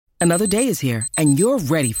Another day is here, and you're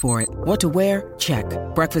ready for it. What to wear? Check.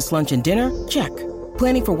 Breakfast, lunch, and dinner? Check.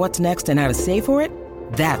 Planning for what's next and how to save for it?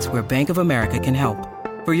 That's where Bank of America can help.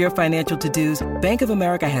 For your financial to-dos, Bank of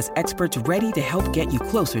America has experts ready to help get you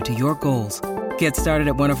closer to your goals. Get started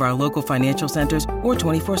at one of our local financial centers or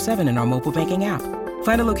 24/7 in our mobile banking app.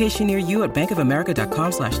 Find a location near you at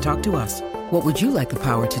bankofamerica.com/talktous. What would you like the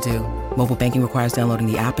power to do? Mobile banking requires downloading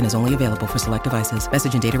the app and is only available for select devices.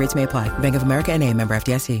 Message and data rates may apply. Bank of America N.A., member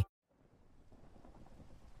FDIC.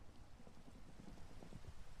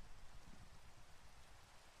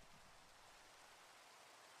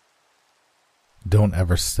 Don't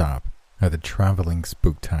Ever Stop at the Traveling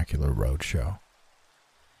Spooktacular Roadshow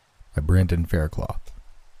by Brandon Faircloth.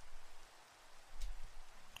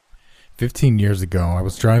 15 years ago, I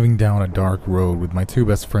was driving down a dark road with my two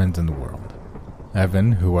best friends in the world.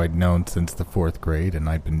 Evan, who I'd known since the 4th grade and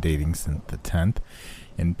I'd been dating since the 10th,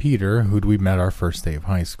 and Peter, who'd we met our first day of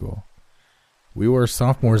high school. We were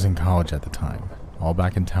sophomores in college at the time, all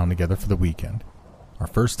back in town together for the weekend. Our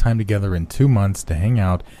first time together in 2 months to hang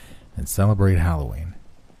out and celebrate Halloween.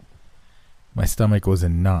 My stomach was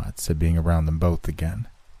in knots at being around them both again.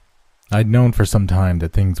 I'd known for some time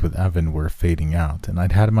that things with Evan were fading out, and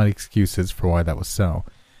I'd had my excuses for why that was so.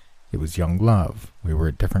 It was young love, we were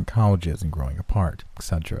at different colleges and growing apart,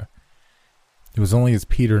 etc. It was only as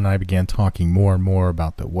Peter and I began talking more and more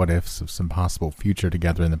about the what-ifs of some possible future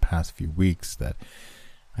together in the past few weeks that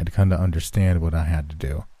I'd come to understand what I had to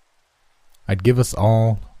do. I'd give us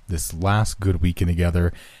all this last good weekend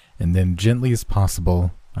together, and then, gently as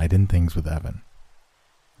possible, I'd end things with Evan.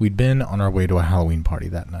 We'd been on our way to a Halloween party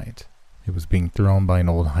that night. It was being thrown by an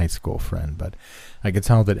old high school friend, but I could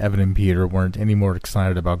tell that Evan and Peter weren't any more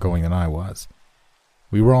excited about going than I was.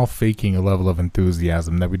 We were all faking a level of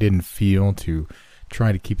enthusiasm that we didn't feel to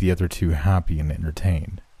try to keep the other two happy and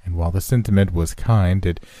entertained. And while the sentiment was kind,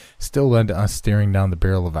 it still led to us staring down the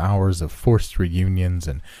barrel of hours of forced reunions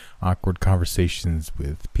and awkward conversations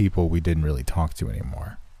with people we didn't really talk to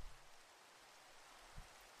anymore.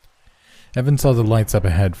 Evan saw the lights up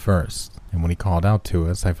ahead first, and when he called out to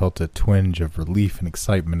us, I felt a twinge of relief and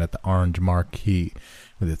excitement at the orange marquee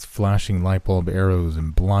with its flashing light bulb arrows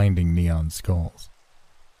and blinding neon skulls.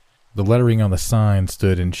 The lettering on the sign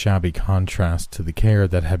stood in shabby contrast to the care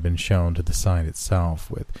that had been shown to the sign itself,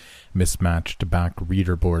 with mismatched back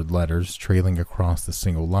reader board letters trailing across the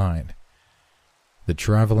single line. The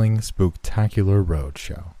Traveling Spooktacular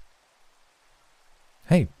Roadshow.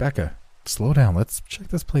 Hey, Becca, slow down, let's check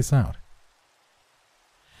this place out.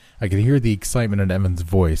 I could hear the excitement in Evan's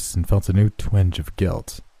voice and felt a new twinge of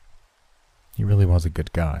guilt. He really was a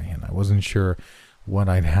good guy, and I wasn't sure what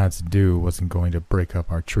I'd had to do wasn't going to break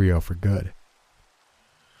up our trio for good.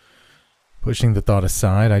 Pushing the thought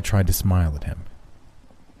aside, I tried to smile at him.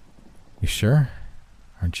 You sure?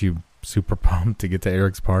 Aren't you super pumped to get to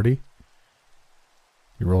Eric's party?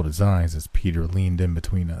 He rolled his eyes as Peter leaned in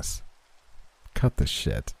between us. Cut the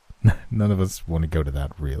shit. None of us want to go to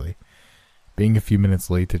that, really. Being a few minutes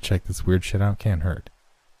late to check this weird shit out can't hurt.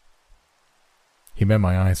 He met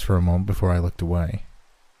my eyes for a moment before I looked away.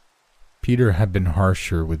 Peter had been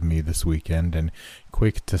harsher with me this weekend and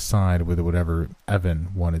quick to side with whatever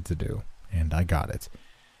Evan wanted to do, and I got it.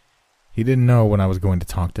 He didn't know when I was going to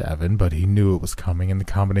talk to Evan, but he knew it was coming, and the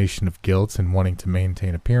combination of guilt and wanting to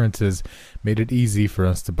maintain appearances made it easy for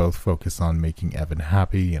us to both focus on making Evan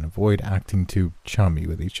happy and avoid acting too chummy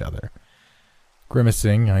with each other.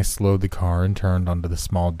 Grimacing, I slowed the car and turned onto the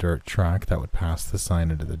small dirt track that would pass the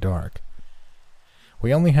sign into the dark.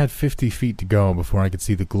 We only had 50 feet to go before I could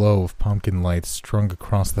see the glow of pumpkin lights strung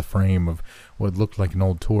across the frame of what looked like an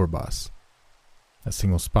old tour bus. A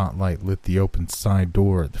single spotlight lit the open side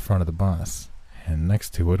door at the front of the bus, and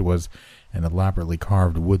next to it was an elaborately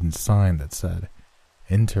carved wooden sign that said,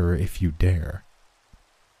 "Enter if you dare."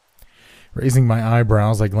 Raising my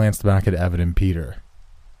eyebrows, I glanced back at Evan and Peter.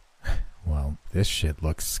 Well, this shit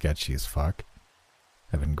looks sketchy as fuck.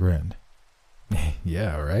 Evan grinned.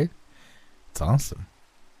 Yeah, right? It's awesome.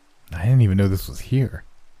 I didn't even know this was here.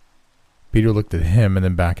 Peter looked at him and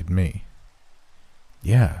then back at me.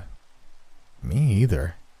 Yeah, me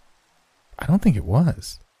either. I don't think it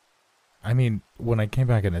was. I mean, when I came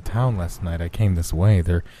back into town last night, I came this way.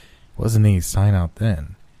 There wasn't any sign out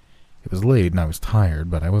then. It was late and I was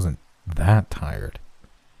tired, but I wasn't that tired.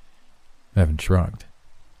 Evan shrugged.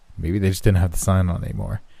 Maybe they just didn't have the sign on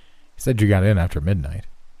anymore. He said you got in after midnight.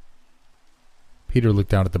 Peter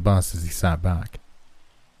looked out at the bus as he sat back.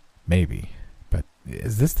 Maybe, but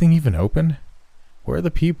is this thing even open? Where are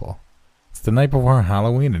the people? It's the night before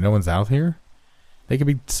Halloween and no one's out here? They could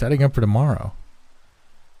be setting up for tomorrow.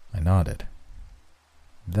 I nodded.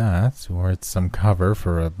 That, or it's some cover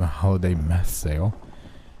for a holiday meth sale.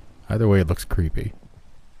 Either way, it looks creepy.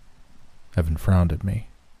 Evan frowned at me.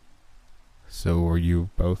 So are you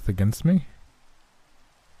both against me?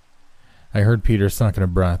 I heard Peter suck in a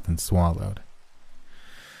breath and swallowed.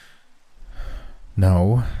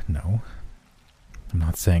 No. I'm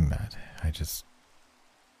not saying that.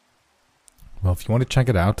 Well, if you want to check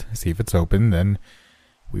it out, see if it's open, then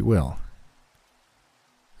we will.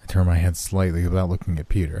 I turned my head slightly without looking at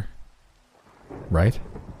Peter. Right?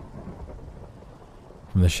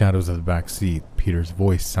 From the shadows of the back seat, Peter's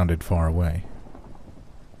voice sounded far away.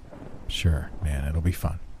 Sure, man, it'll be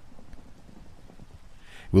fun.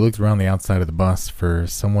 We looked around the outside of the bus for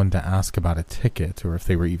someone to ask about a ticket or if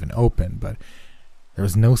they were even open, but there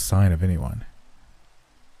was no sign of anyone.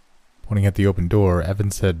 Pointing at the open door,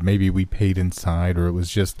 Evan said maybe we paid inside or it was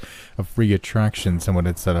just a free attraction someone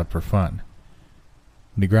had set up for fun.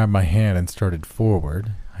 When he grabbed my hand and started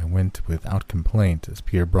forward, I went without complaint as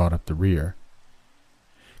Peter brought up the rear.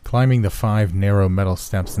 Climbing the 5 narrow metal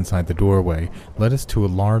steps inside the doorway led us to a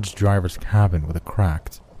large driver's cabin with a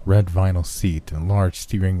cracked, red vinyl seat and a large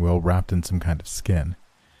steering wheel wrapped in some kind of skin.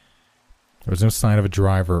 There was no sign of a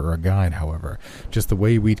driver or a guide, however, just the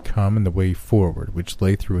way we'd come and the way forward, which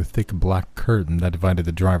lay through a thick black curtain that divided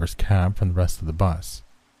the driver's cab from the rest of the bus.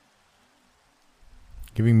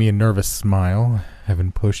 Giving me a nervous smile,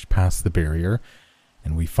 Evan pushed past the barrier,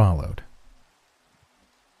 and we followed.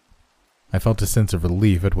 I felt a sense of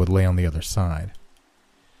relief at what lay on the other side.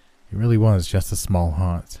 It really was just a small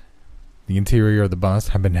hut. The interior of the bus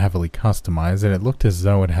had been heavily customized, and it looked as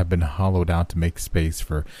though it had been hollowed out to make space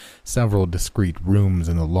for several discrete rooms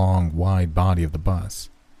in the long, wide body of the bus.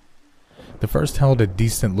 The first held a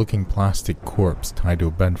decent-looking plastic corpse tied to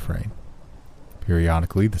a bed frame.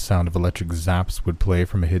 Periodically, the sound of electric zaps would play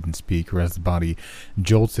from a hidden speaker as the body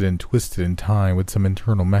jolted and twisted in time with some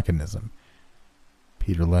internal mechanism.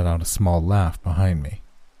 Peter let out a small laugh behind me.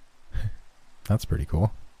 That's pretty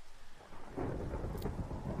cool.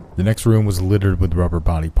 The next room was littered with rubber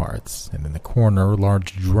body parts, and in the corner a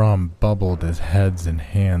large drum bubbled as heads and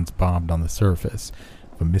hands bobbed on the surface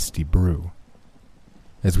of a misty brew.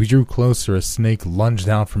 As we drew closer, a snake lunged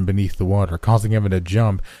out from beneath the water, causing Evan to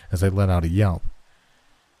jump as I let out a yelp.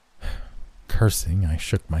 Cursing, I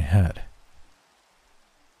shook my head.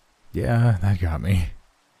 Yeah, that got me.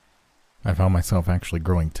 I found myself actually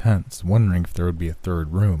growing tense, wondering if there would be a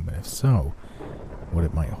third room, and if so, what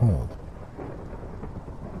it might hold.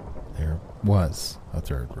 There was a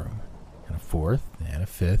third room, and a fourth, and a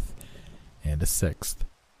fifth, and a sixth.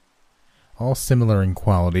 All similar in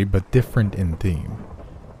quality, but different in theme.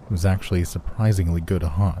 It was actually a surprisingly good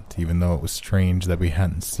haunt, even though it was strange that we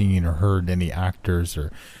hadn't seen or heard any actors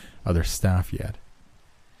or other staff yet.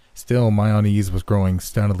 Still, my unease was growing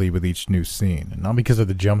steadily with each new scene, and not because of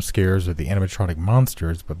the jump scares or the animatronic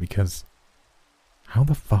monsters, but because... how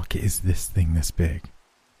the fuck is this thing this big?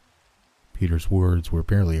 Peter's words were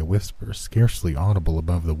barely a whisper, scarcely audible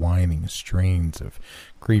above the whining strains of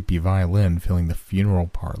creepy violin filling the funeral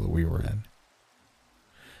parlor we were in.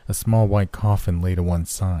 A small white coffin lay to one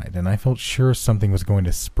side, and I felt sure something was going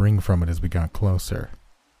to spring from it as we got closer.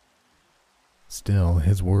 Still,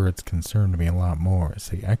 his words concerned me a lot more as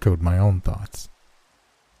they echoed my own thoughts.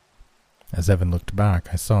 As Evan looked back,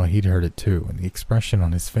 I saw he'd heard it too, and the expression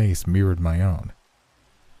on his face mirrored my own.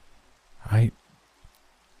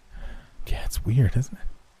 Yeah, it's weird, isn't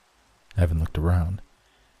it? Evan looked around.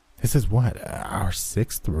 This is what, our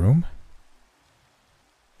 6th room?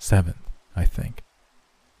 7th, I think.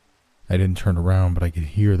 I didn't turn around, but I could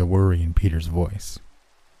hear the worry in Peter's voice.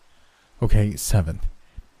 Okay, 7th.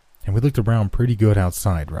 And we looked around pretty good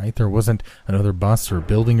outside, right? There wasn't another bus or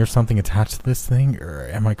building or something attached to this thing, or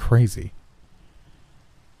am I crazy?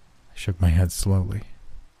 I shook my head slowly.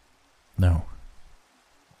 No.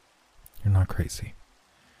 You're not crazy.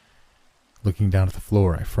 Looking down at the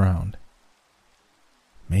floor, I frowned.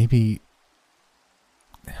 Maybe...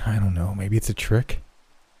 I don't know, maybe it's a trick?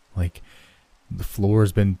 Like, the floor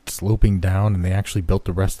has been sloping down and they actually built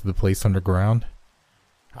the rest of the place underground?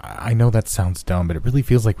 I know that sounds dumb, but it really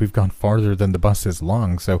feels like we've gone farther than the bus is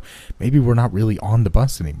long, so maybe we're not really on the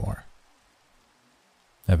bus anymore.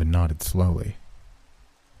 Evan nodded slowly.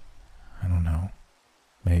 I don't know.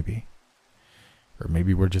 Maybe. Or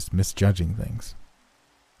maybe we're just misjudging things.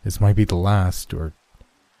 This might be the last, or...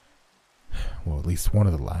 well, at least one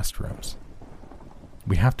of the last rooms.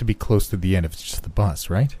 We have to be close to the end if it's just the bus,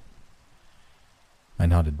 right? I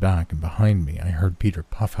nodded back, and behind me I heard Peter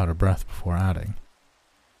puff out a breath before adding.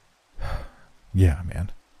 Yeah,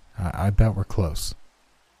 man. I bet we're close.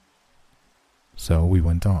 So we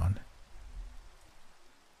went on.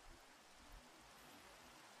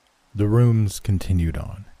 The rooms continued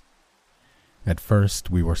on. At first,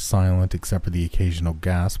 we were silent except for the occasional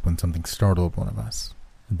gasp when something startled one of us.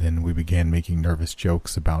 Then we began making nervous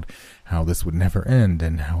jokes about how this would never end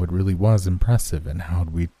and how it really was impressive and how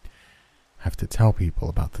we'd have to tell people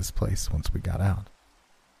about this place once we got out.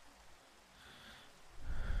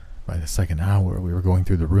 By the second hour, we were going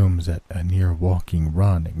through the rooms at a near walking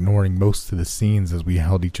run, ignoring most of the scenes as we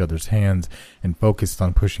held each other's hands and focused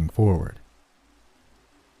on pushing forward.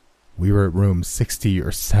 We were at room 60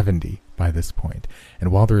 or 70 by this point,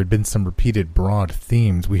 and while there had been some repeated broad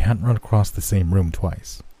themes, we hadn't run across the same room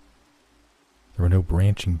twice. There were no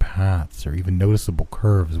branching paths or even noticeable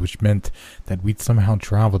curves, which meant that we'd somehow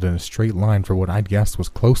traveled in a straight line for what I'd guessed was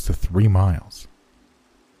close to 3 miles.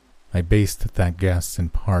 I based that guess in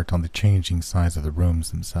part on the changing size of the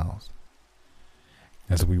rooms themselves.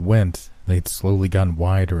 As we went, they'd slowly gotten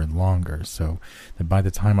wider and longer, so that by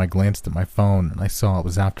the time I glanced at my phone and I saw it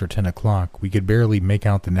was after 10 o'clock, we could barely make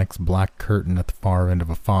out the next black curtain at the far end of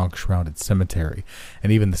a fog-shrouded cemetery,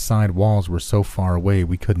 and even the side walls were so far away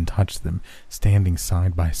we couldn't touch them, standing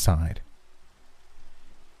side by side.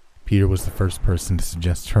 Peter was the first person to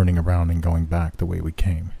suggest turning around and going back the way we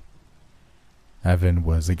came. Evan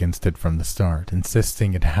was against it from the start,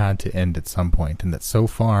 insisting it had to end at some point and that so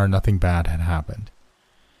far nothing bad had happened.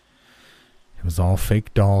 It was all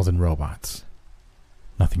fake dolls and robots.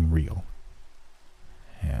 Nothing real.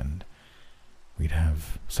 And we'd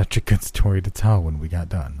have such a good story to tell when we got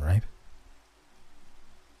done, right?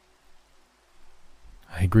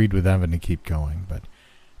 I agreed with Evan to keep going, but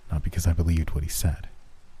not because I believed what he said.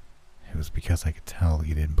 It was because I could tell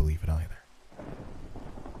he didn't believe it either.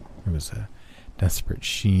 There was a desperate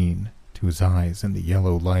sheen to his eyes in the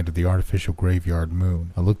yellow light of the artificial graveyard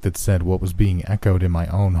moon, a look that said what was being echoed in my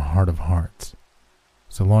own heart of hearts.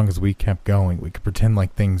 So long as we kept going, we could pretend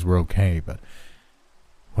like things were okay, but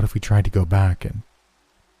what if we tried to go back and it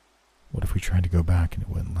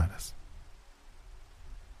wouldn't let us?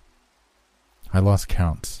 I lost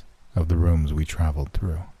count of the rooms we traveled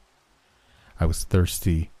through. I was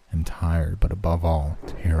thirsty and tired, but above all,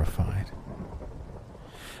 terrified.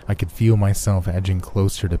 I could feel myself edging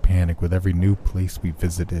closer to panic with every new place we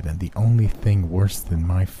visited, and the only thing worse than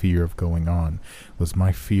my fear of going on was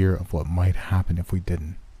my fear of what might happen if we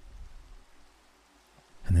didn't.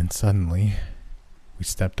 And then suddenly, we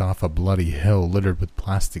stepped off a bloody hill littered with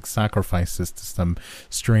plastic sacrifices to some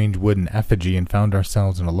strange wooden effigy and found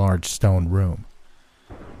ourselves in a large stone room.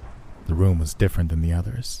 The room was different than the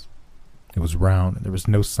others. It was round, and there was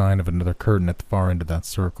no sign of another curtain at the far end of that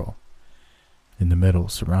circle. In the middle,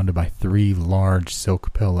 surrounded by 3 large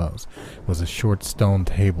silk pillows, was a short stone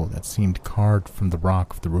table that seemed carved from the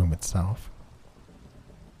rock of the room itself.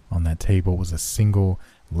 On that table was a single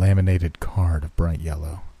laminated card of bright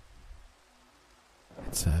yellow.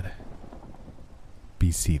 It said,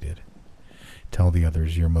 "Be seated. Tell the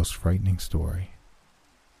others your most frightening story.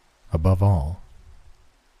 Above all,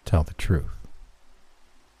 tell the truth."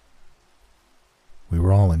 We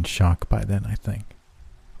were all in shock by then, I think.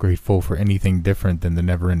 Grateful for anything different than the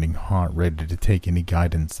never-ending haunt, ready to take any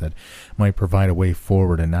guidance that might provide a way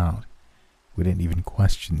forward and out. We didn't even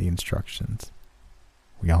question the instructions.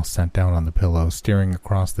 We all sat down on the pillows, staring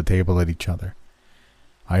across the table at each other.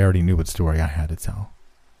 I already knew what story I had to tell.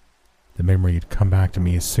 The memory had come back to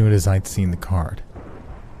me as soon as I'd seen the card.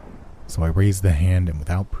 So I raised the hand, and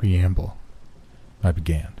without preamble, I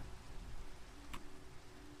began.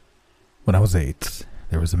 When I was 8,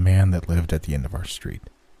 there was a man that lived at the end of our street.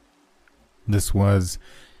 This was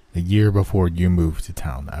a year before you moved to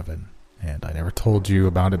town, Evan, and I never told you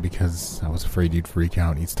about it because I was afraid you'd freak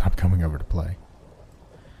out and you'd stop coming over to play.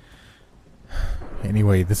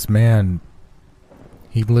 Anyway, this man,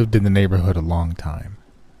 he lived in the neighborhood a long time.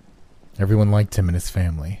 Everyone liked him and his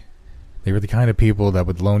family. They were the kind of people that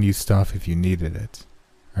would loan you stuff if you needed it.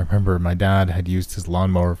 I remember my dad had used his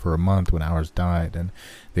lawnmower for a month when ours died, and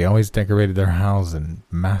they always decorated their house and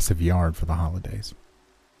massive yard for the holidays.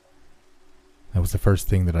 That was the first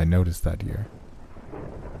thing that I noticed that year.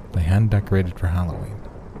 They hadn't decorated for Halloween.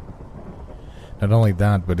 Not only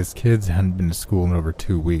that, but his kids hadn't been to school in over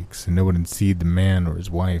 2 weeks, and no one had seen the man or his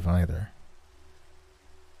wife either.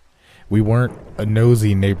 We weren't a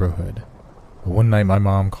nosy neighborhood, but one night my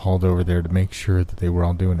mom called over there to make sure that they were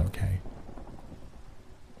all doing okay.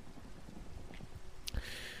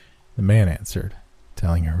 The man answered,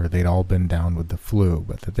 telling her they'd all been down with the flu,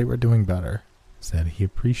 but that they were doing better. Said he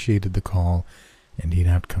appreciated the call and he'd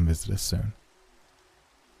have to come visit us soon.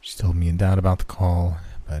 She told me and Dad about the call,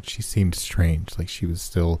 but she seemed strange, like she was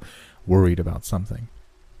still worried about something.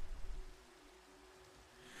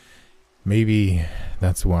 Maybe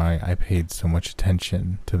that's why I paid so much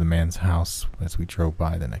attention to the man's house as we drove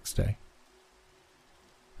by the next day.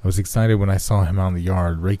 I was excited when I saw him out in the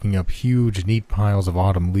yard, raking up huge, neat piles of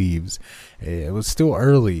autumn leaves. It was still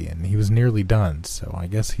early, and he was nearly done, so I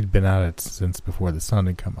guess he'd been at it since before the sun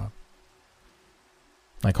had come up.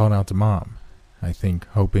 I called out to Mom, I think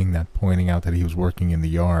hoping that pointing out that he was working in the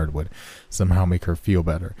yard would somehow make her feel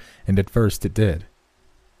better, and at first it did.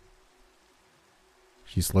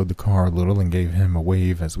 She slowed the car a little and gave him a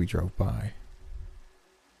wave as we drove by.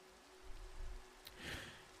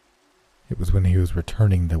 It was when he was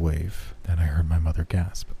returning the wave that I heard my mother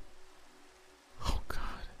gasp. Oh,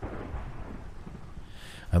 God.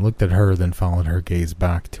 I looked at her, then followed her gaze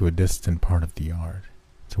back to a distant part of the yard,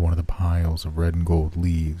 to one of the piles of red and gold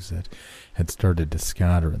leaves that had started to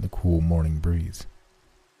scatter in the cool morning breeze,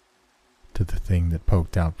 to the thing that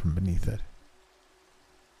poked out from beneath it.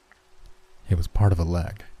 It was part of a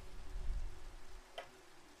leg.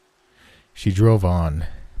 She drove on,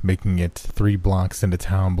 making it 3 blocks into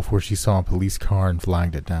town before she saw a police car and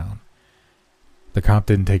flagged it down. The cop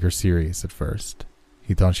didn't take her serious at first.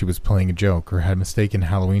 He thought she was playing a joke or had mistaken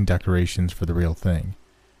Halloween decorations for the real thing.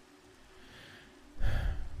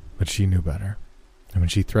 But she knew better, and when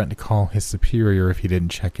she threatened to call his superior if he didn't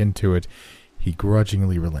check into it, he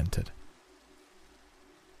grudgingly relented.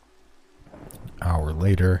 An hour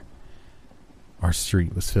later, our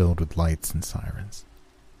street was filled with lights and sirens.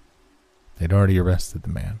 They'd already arrested the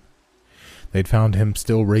man. They'd found him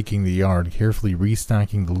still raking the yard, carefully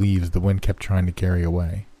restacking the leaves the wind kept trying to carry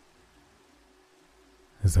away,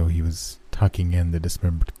 as though he was tucking in the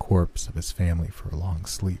dismembered corpse of his family for a long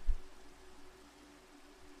sleep.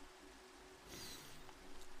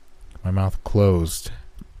 My mouth closed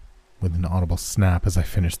with an audible snap as I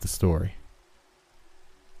finished the story.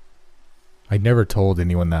 I'd never told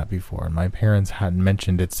anyone that before, and my parents hadn't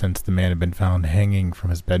mentioned it since the man had been found hanging from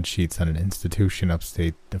his bedsheets at an institution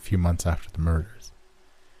upstate a few months after the murders.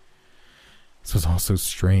 This was all so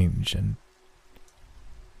strange, and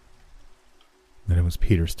then it was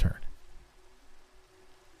Peter's turn.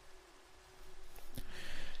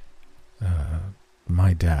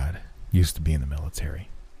 My dad used to be in the military.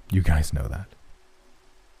 You guys know that.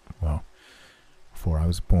 Well, before I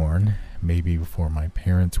was born, maybe before my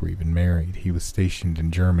parents were even married, he was stationed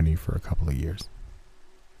in Germany for a couple of years.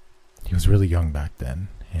 He was really young back then,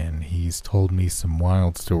 and he's told me some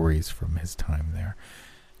wild stories from his time there.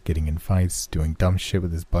 Getting in fights, doing dumb shit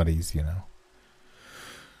with his buddies, you know.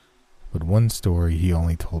 But one story he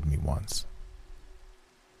only told me once.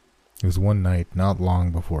 It was one night not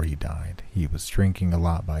long before he died. He was drinking a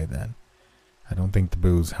lot by then. I don't think the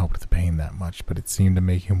booze helped the pain that much, but it seemed to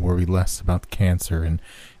make him worry less about the cancer and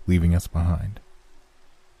leaving us behind.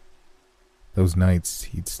 Those nights,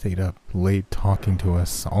 he'd stayed up late talking to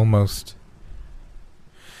us, almost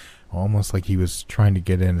like he was trying to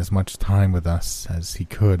get in as much time with us as he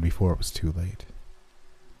could before it was too late.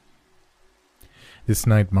 This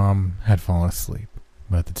night, Mom had fallen asleep,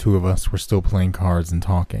 but the two of us were still playing cards and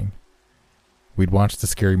talking. We'd watched a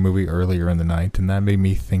scary movie earlier in the night, and that made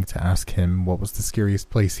me think to ask him what was the scariest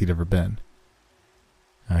place he'd ever been.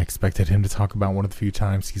 I expected him to talk about one of the few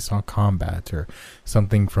times he saw combat or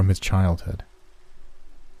something from his childhood.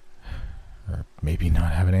 Or maybe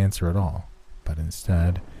not have an answer at all, but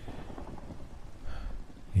instead,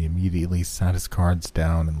 he immediately sat his cards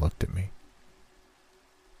down and looked at me.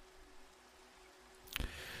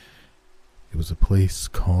 It was a place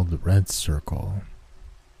called the Red Circle.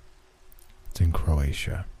 It's in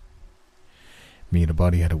Croatia. Me and a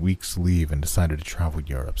buddy had a week's leave and decided to travel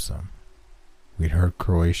Europe some. We'd heard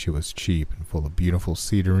Croatia was cheap and full of beautiful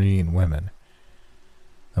scenery and women.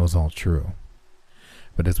 That was all true.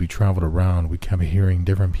 But as we traveled around, we kept hearing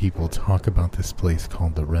different people talk about this place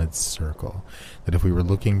called the Red Circle, that if we were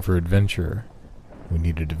looking for adventure, we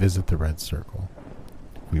needed to visit the Red Circle.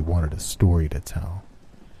 If we wanted a story to tell,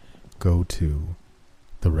 go to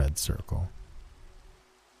the Red Circle.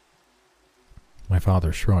 My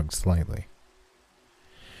father shrugged slightly.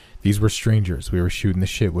 These were strangers we were shooting the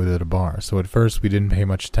shit with at a bar, so at first we didn't pay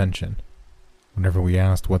much attention. Whenever we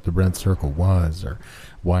asked what the Red Circle was or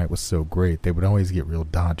why it was so great, they would always get real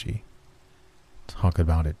dodgy. Talk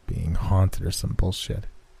about it being haunted or some bullshit.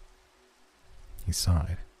 He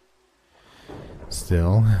sighed.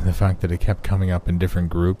 Still, the fact that it kept coming up in different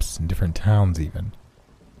groups, in different towns even,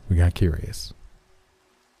 we got curious.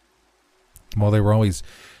 While they were always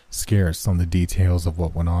scarce on the details of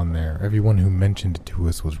what went on there, everyone who mentioned it to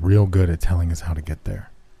us was real good at telling us how to get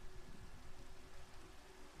there.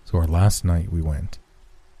 So our last night we went.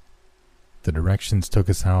 The directions took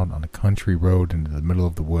us out on a country road into the middle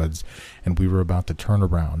of the woods, and we were about to turn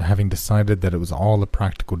around, having decided that it was all a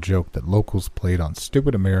practical joke that locals played on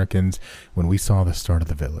stupid Americans when we saw the start of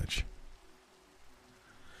the village.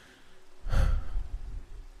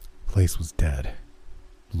 The place was dead.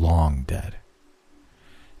 Long dead.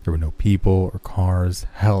 There were no people or cars.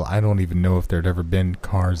 Hell, I don't even know if there'd ever been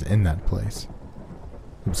cars in that place.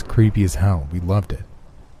 It was creepy as hell. We loved it.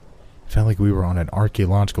 It felt like we were on an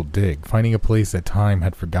archaeological dig, finding a place that time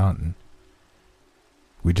had forgotten.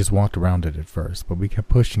 We just walked around it at first, but we kept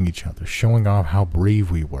pushing each other, showing off how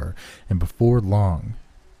brave we were, and before long,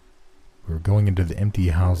 we were going into the empty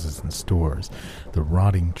houses and stores, the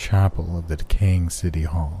rotting chapel of the decaying city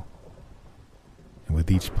hall. And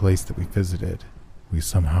with each place that we visited, we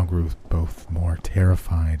somehow grew both more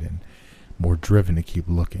terrified and more driven to keep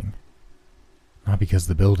looking. Not because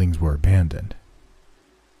the buildings were abandoned.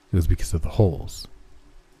 It was because of the holes.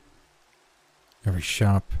 Every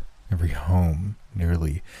shop, every home,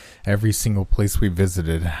 nearly every single place we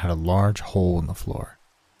visited had a large hole in the floor.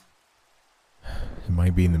 It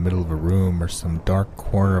might be in the middle of a room or some dark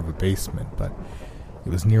corner of a basement, but it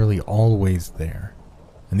was nearly always there.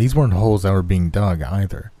 And these weren't holes that were being dug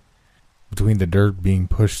either. Between the dirt being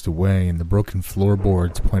pushed away and the broken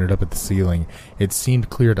floorboards pointed up at the ceiling, it seemed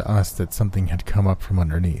clear to us that something had come up from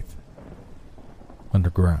underneath.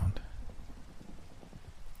 Underground.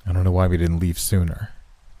 I don't know why we didn't leave sooner.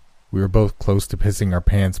 We were both close to pissing our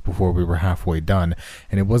pants before we were halfway done,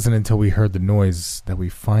 and it wasn't until we heard the noise that we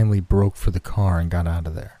finally broke for the car and got out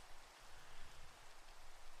of there.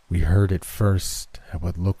 We heard it first at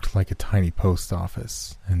what looked like a tiny post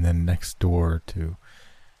office, and then next door to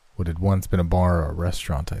what had once been a bar or a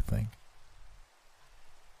restaurant, I think.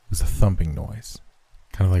 It was a thumping noise,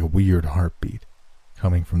 kind of like a weird heartbeat,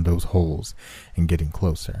 coming from those holes and getting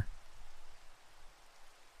closer.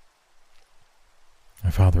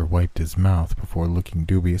 My father wiped his mouth before looking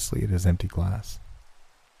dubiously at his empty glass.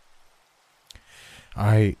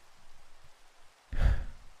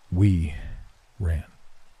 We ran.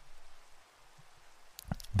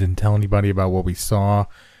 Didn't tell anybody about what we saw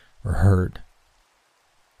or heard.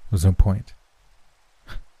 There was no point.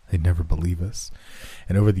 They'd never believe us.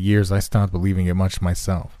 And over the years, I stopped believing it much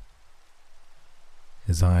myself.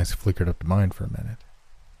 His eyes flickered up to mine for a minute.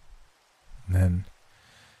 And then,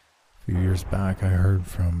 a few years back, I heard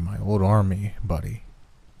from my old army buddy.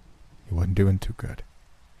 He wasn't doing too good.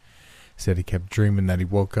 He said he kept dreaming that he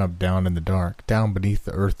woke up down in the dark, down beneath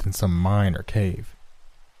the earth in some mine or cave.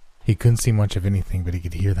 He couldn't see much of anything, but he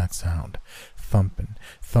could hear that sound. Thumping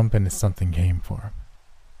as something came for him.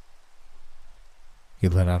 He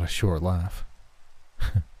let out a short laugh.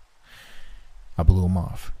 I blew him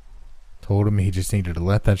off. Told him he just needed to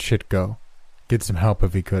let that shit go. Get some help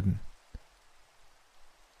if he couldn't.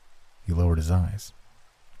 He lowered his eyes.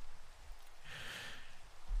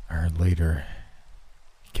 I heard later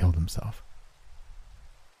he killed himself.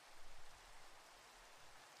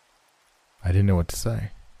 I didn't know what to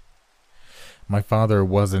say. My father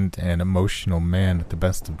wasn't an emotional man at the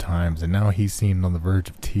best of times, and now he seemed on the verge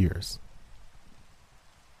of tears.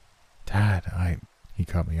 Dad, he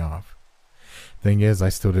cut me off. Thing is, I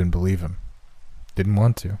still didn't believe him. Didn't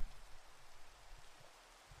want to.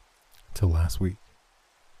 Until last week.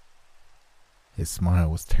 His smile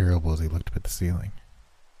was terrible as he looked up at the ceiling.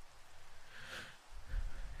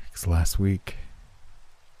 Because last week,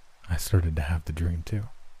 I started to have the dream too.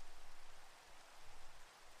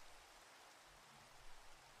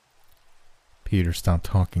 Peter stopped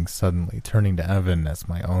talking suddenly, turning to Evan as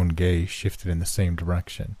my own gaze shifted in the same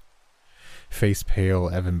direction. Face pale,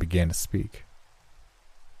 Evan began to speak.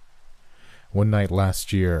 One night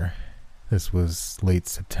last year, this was late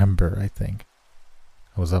September, I think,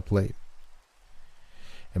 I was up late.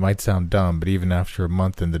 It might sound dumb, but even after a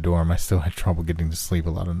month in the dorm, I still had trouble getting to sleep a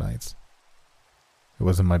lot of nights. It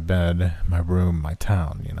wasn't my bed, my room, my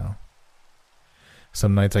town, you know.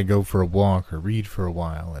 Some nights I'd go for a walk or read for a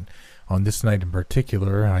while, and on this night in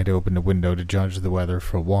particular, I'd open a window to judge the weather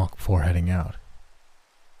for a walk before heading out.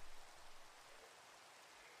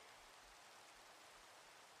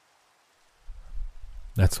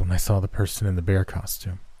 That's when I saw the person in the bear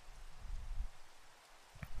costume.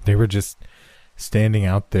 They were just standing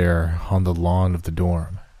out there on the lawn of the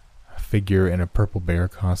dorm. A figure in a purple bear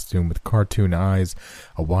costume with cartoon eyes,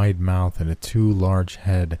 a wide mouth, and a too large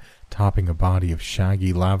head topping a body of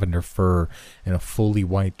shaggy lavender fur and a fully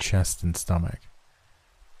white chest and stomach.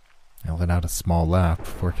 I let out a small laugh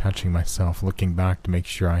before catching myself looking back to make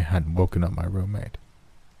sure I hadn't woken up my roommate.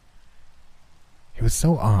 It was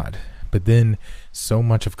so odd, but then so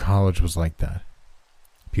much of college was like that.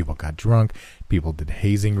 People got drunk, people did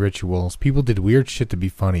hazing rituals, people did weird shit to be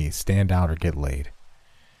funny, stand out, or get laid.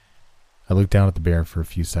 I looked down at the bear for a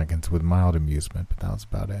few seconds with mild amusement, but that was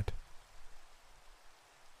about it.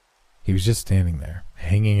 He was just standing there,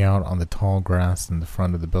 hanging out on the tall grass in the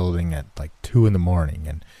front of the building at like 2 a.m,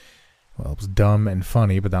 and, well, it was dumb and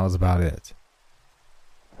funny, but that was about it.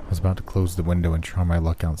 I was about to close the window and try my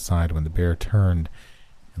luck outside when the bear turned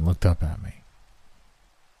and looked up at me.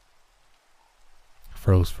 I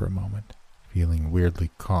froze for a moment, feeling weirdly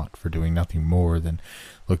caught for doing nothing more than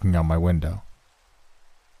looking out my window.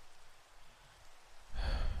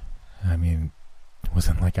 I mean, it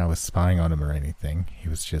wasn't like I was spying on him or anything. He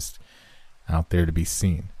was just out there to be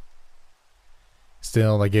seen.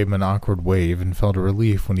 Still, I gave him an awkward wave and felt a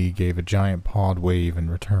relief when he gave a giant pawed wave in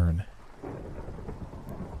return.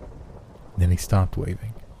 Then he stopped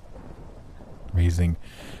waving, raising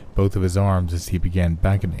both of his arms as he began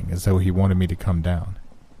beckoning, as though he wanted me to come down.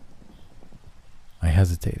 I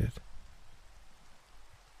hesitated.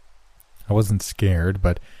 I wasn't scared,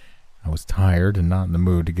 but I was tired and not in the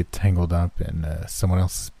mood to get tangled up in someone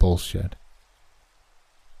else's bullshit.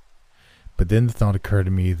 But then the thought occurred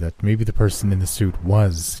to me that maybe the person in the suit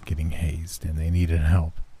was getting hazed and they needed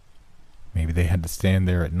help. Maybe they had to stand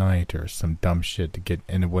there at night or some dumb shit to get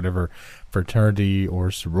into whatever fraternity or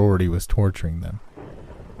sorority was torturing them.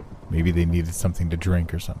 Maybe they needed something to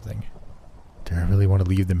drink or something. Did I really want to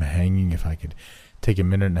leave them hanging if I could take a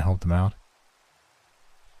minute and help them out?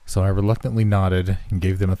 So I reluctantly nodded and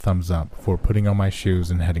gave them a thumbs up before putting on my shoes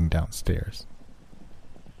and heading downstairs.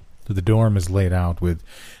 The dorm is laid out with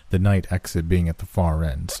the night exit being at the far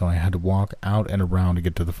end, so I had to walk out and around to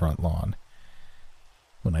get to the front lawn.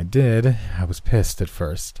 When I did, I was pissed at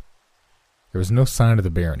first. There was no sign of the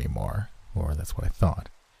bear anymore, or that's what I thought.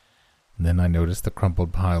 And then I noticed the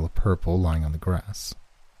crumpled pile of purple lying on the grass.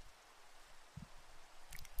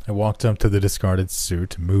 I walked up to the discarded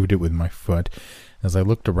suit and moved it with my foot as I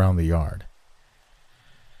looked around the yard.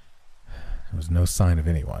 There was no sign of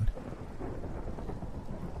anyone.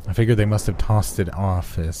 I figured they must have tossed it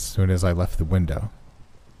off as soon as I left the window.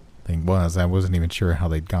 Thing was, I wasn't even sure how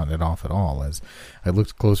they'd gotten it off at all. As I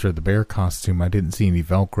looked closer at the bear costume, I didn't see any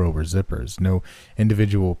Velcro or zippers, no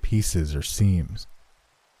individual pieces or seams.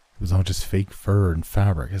 It was all just fake fur and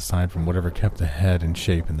fabric, aside from whatever kept the head in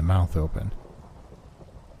shape and the mouth open.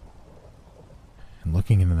 And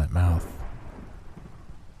looking into that mouth,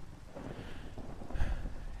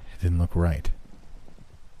 it didn't look right.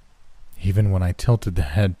 Even when I tilted the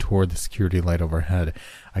head toward the security light overhead,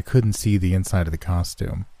 I couldn't see the inside of the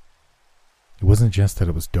costume. It wasn't just that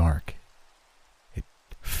it was dark. It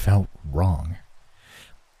felt wrong.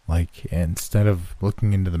 Like, instead of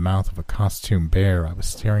looking into the mouth of a costume bear, I was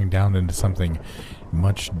staring down into something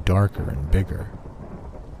much darker and bigger.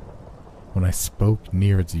 When I spoke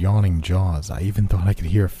near its yawning jaws, I even thought I could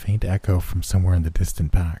hear a faint echo from somewhere in the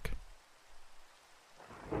distant back.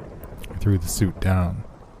 I threw the suit down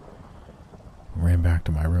and ran back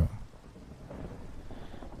to my room.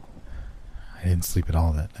 I didn't sleep at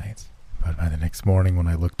all that night, but by the next morning when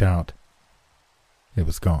I looked out, it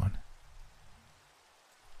was gone.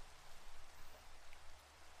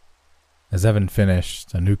 As Evan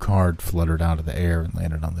finished, a new card fluttered out of the air and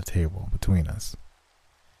landed on the table between us.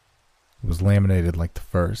 It was laminated like the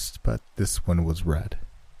first, but this one was red.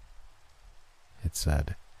 It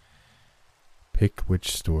said, "Pick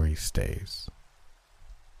which story stays."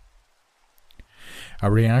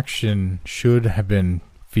 Our reaction should have been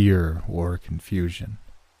fear or confusion,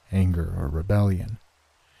 anger or rebellion.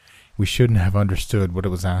 We shouldn't have understood what it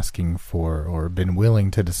was asking for or been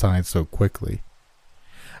willing to decide so quickly.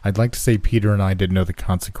 I'd like to say Peter and I didn't know the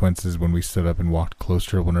consequences when we stood up and walked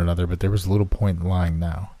closer to one another, but there was little point in lying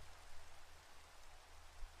now.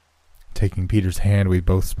 Taking Peter's hand, we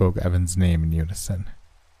both spoke Evan's name in unison.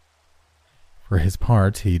 For his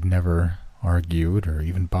part, he'd never argued or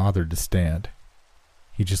even bothered to stand.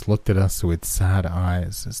 He just looked at us with sad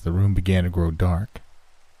eyes as the room began to grow dark.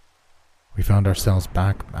 We found ourselves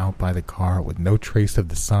back out by the car with no trace of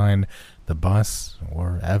the sign, the bus,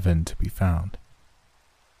 or Evan to be found.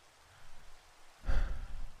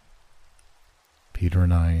 Peter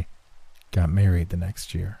and I got married the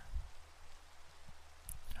next year.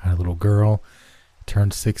 Our little girl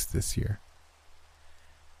turned 6 this year.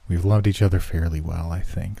 We've loved each other fairly well, I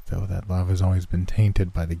think, though that love has always been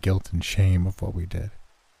tainted by the guilt and shame of what we did.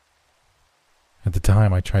 At the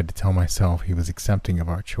time, I tried to tell myself he was accepting of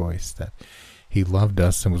our choice, that he loved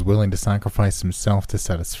us and was willing to sacrifice himself to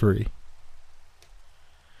set us free.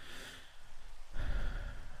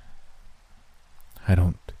 I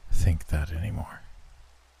don't think that anymore.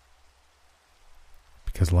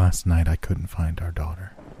 Because last night I couldn't find our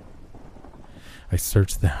daughter. I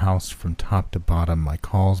searched the house from top to bottom, my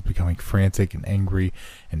calls becoming frantic and angry,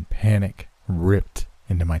 and panic ripped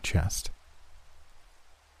into my chest.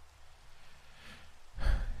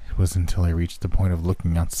 It wasn't until I reached the point of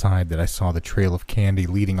looking outside that I saw the trail of candy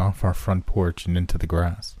leading off our front porch and into the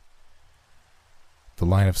grass. The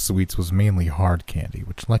line of sweets was mainly hard candy,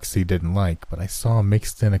 which Lexi didn't like, but I saw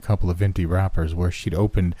mixed in a couple of empty wrappers where she'd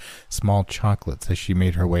opened small chocolates as she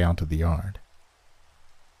made her way out to the yard.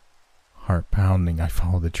 Heart pounding, I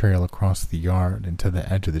followed the trail across the yard and to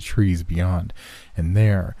the edge of the trees beyond, and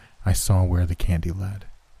there I saw where the candy led.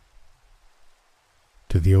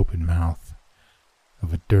 To the open mouth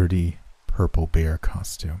of a dirty purple bear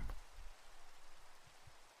costume.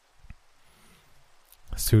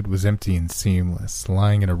 The suit was empty and seamless,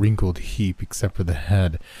 lying in a wrinkled heap except for the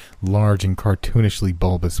head, large and cartoonishly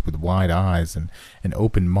bulbous with wide eyes and an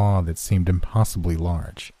open maw that seemed impossibly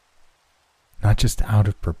large. Not just out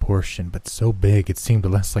of proportion, but so big it seemed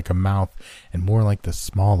less like a mouth and more like the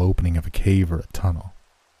small opening of a cave or a tunnel.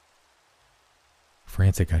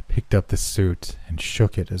 Frantic, I picked up the suit and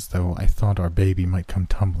shook it as though I thought our baby might come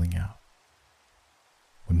tumbling out.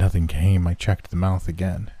 When nothing came, I checked the mouth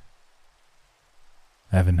again.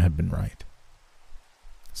 Evan had been right.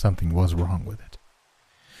 Something was wrong with it.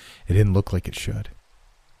 It didn't look like it should.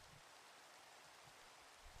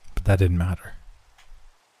 But that didn't matter.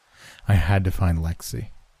 I had to find Lexi.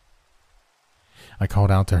 I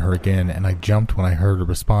called out to her again, and I jumped when I heard a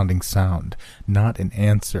responding sound. Not an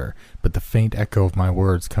answer, but the faint echo of my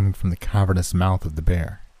words coming from the cavernous mouth of the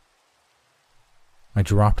bear. I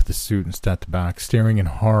dropped the suit and stepped back, staring in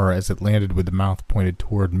horror as it landed with the mouth pointed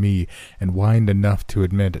toward me and whined enough to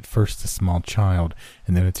admit at first a small child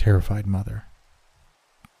and then a terrified mother.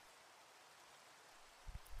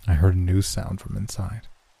 I heard a new sound from inside.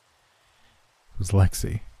 It was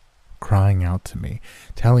Lexi, crying out to me,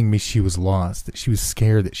 telling me she was lost, that she was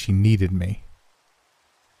scared, that she needed me.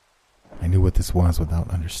 I knew what this was without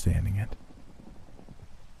understanding it.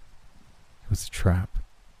 It was a trap.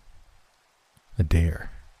 A dare.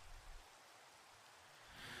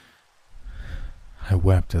 I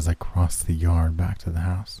wept as I crossed the yard back to the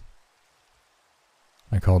house.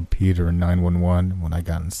 I called Peter and 911 when I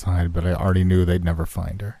got inside, but I already knew they'd never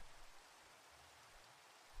find her.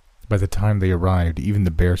 By the time they arrived, even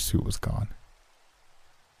the bear suit was gone.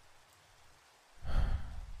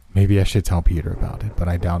 Maybe I should tell Peter about it, but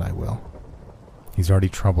I doubt I will. He's already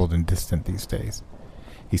troubled and distant these days.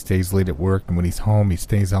 He stays late at work, and when he's home, he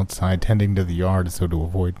stays outside tending to the yard as though to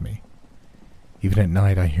avoid me. Even at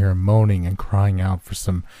night, I hear him moaning and crying out for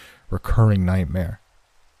some recurring nightmare.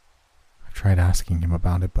 I've tried asking him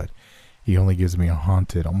about it, but he only gives me a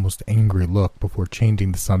haunted, almost angry look before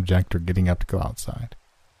changing the subject or getting up to go outside.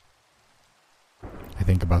 I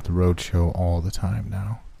think about the roadshow all the time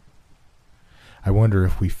now. I wonder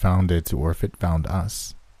if we found it or if it found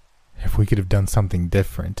us. If we could have done something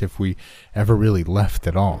different, if we ever really left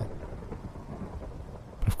at all.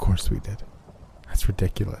 But of course we did. That's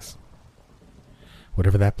ridiculous.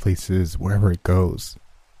 Whatever that place is, wherever it goes,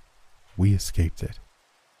 we escaped it.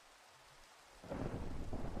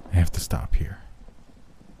 I have to stop here.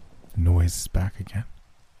 The noise is back again.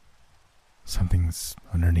 Something's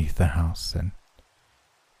underneath the house and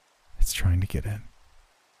it's trying to get in.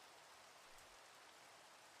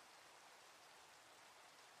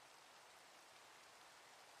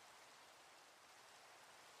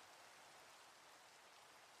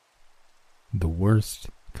 The Worst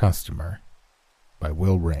Customer by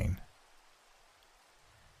Will Rain.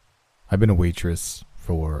 I've been a waitress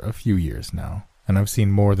for a few years now, and I've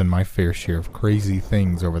seen more than my fair share of crazy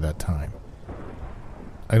things over that time.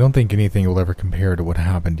 I don't think anything will ever compare to what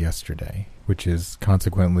happened yesterday, which is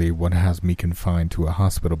consequently what has me confined to a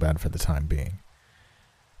hospital bed for the time being.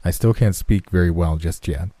 I still can't speak very well just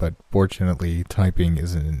yet, but fortunately typing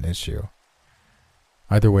isn't an issue.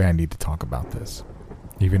 Either way, I need to talk about this,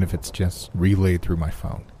 even if it's just relayed through my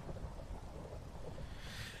phone.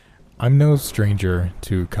 I'm no stranger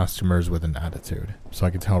to customers with an attitude, so I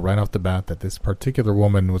could tell right off the bat that this particular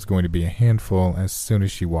woman was going to be a handful as soon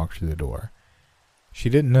as she walked through the door. She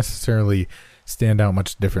didn't necessarily stand out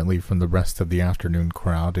much differently from the rest of the afternoon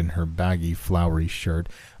crowd in her baggy, flowery shirt,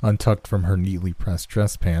 untucked from her neatly pressed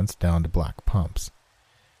dress pants down to black pumps.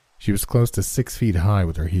 She was close to 6 feet high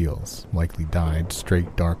with her heels, likely dyed,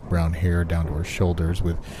 straight dark brown hair down to her shoulders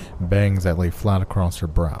with bangs that lay flat across her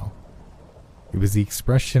brow. It was the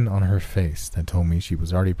expression on her face that told me she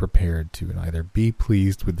was already prepared to neither be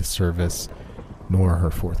pleased with the service nor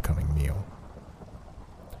her forthcoming meal.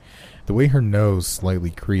 The way her nose slightly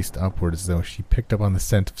creased upward as though she picked up on the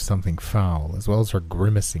scent of something foul, as well as her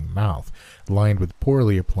grimacing mouth, lined with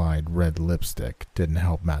poorly applied red lipstick, didn't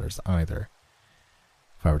help matters either.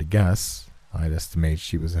 If I were to guess, I'd estimate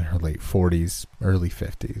she was in her late 40s, early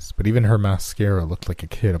 50s, but even her mascara looked like a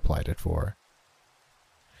kid applied it for her.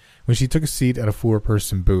 When she took a seat at a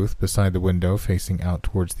 4-person booth beside the window facing out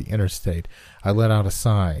towards the interstate, I let out a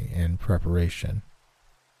sigh in preparation.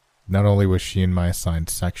 Not only was she in my assigned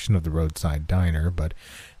section of the roadside diner, but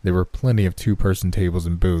there were plenty of 2-person tables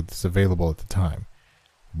and booths available at the time.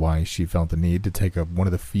 Why she felt the need to take up one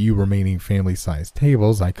of the few remaining family-sized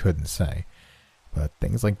tables, I couldn't say, but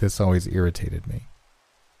things like this always irritated me,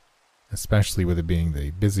 especially with it being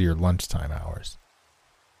the busier lunchtime hours.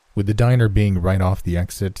 With the diner being right off the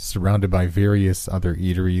exit, surrounded by various other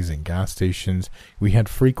eateries and gas stations, we had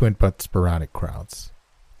frequent but sporadic crowds.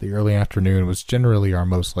 The early afternoon was generally our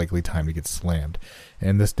most likely time to get slammed,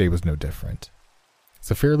 and this day was no different.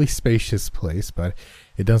 It's a fairly spacious place, but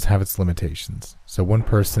it does have its limitations, so one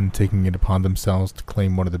person taking it upon themselves to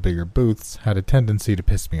claim one of the bigger booths had a tendency to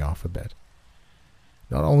piss me off a bit.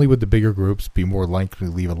 Not only would the bigger groups be more likely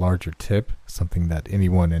to leave a larger tip, something that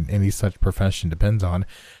anyone in any such profession depends on,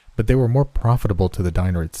 but they were more profitable to the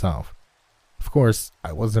diner itself. Of course,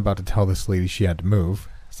 I wasn't about to tell this lady she had to move.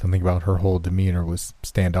 Something about her whole demeanor was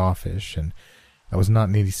standoffish, and I was not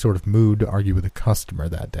in any sort of mood to argue with a customer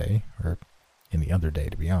that day, or any other day,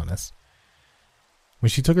 to be honest. When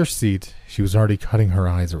she took her seat, she was already cutting her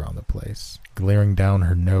eyes around the place, glaring down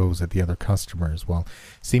her nose at the other customers while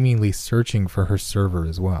seemingly searching for her server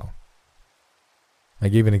as well. I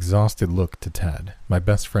gave an exhausted look to Ted, my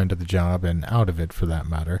best friend at the job and out of it for that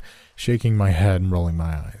matter, shaking my head and rolling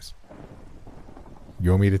my eyes. "You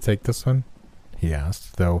want me to take this one?" he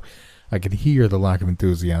asked, though I could hear the lack of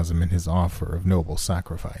enthusiasm in his offer of noble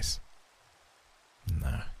sacrifice.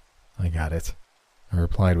 "Nah, I got it," I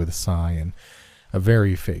replied with a sigh and a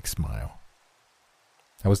very fake smile.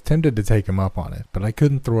 I was tempted to take him up on it, but I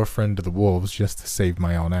couldn't throw a friend to the wolves just to save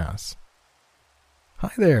my own ass.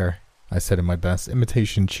 "Hi there," I said in my best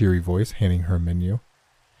imitation cheery voice, handing her a menu.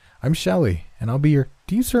 "I'm Shelley, and I'll be your...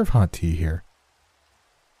 Do you serve hot tea here?"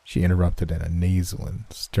 She interrupted in a nasal and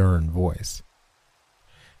stern voice.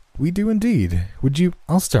 "We do indeed. Would you...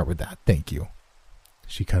 I'll start with that, thank you."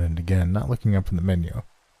 She cut in again, not looking up from the menu.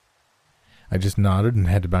 I just nodded and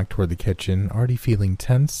headed back toward the kitchen, already feeling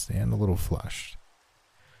tense and a little flushed.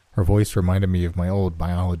 Her voice reminded me of my old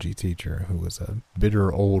biology teacher, who was a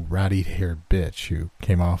bitter old ratty-haired bitch who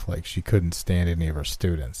came off like she couldn't stand any of her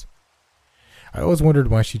students. I always wondered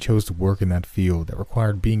why she chose to work in that field that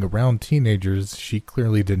required being around teenagers she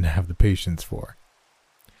clearly didn't have the patience for.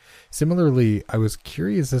 Similarly, I was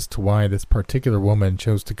curious as to why this particular woman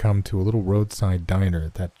chose to come to a little roadside diner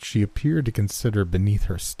that she appeared to consider beneath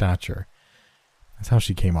her stature. That's how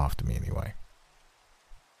she came off to me anyway.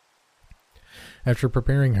 After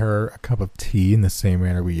preparing her a cup of tea in the same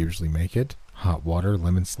manner we usually make it, hot water,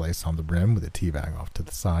 lemon slice on the brim with a tea bag off to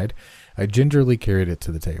the side, I gingerly carried it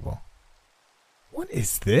to the table. "What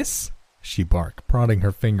is this?" she barked, prodding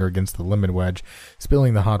her finger against the lemon wedge,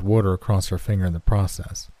 spilling the hot water across her finger in the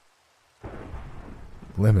process.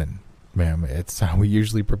 "Lemon, ma'am, it's how we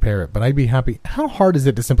usually prepare it, but I'd be happy... How hard is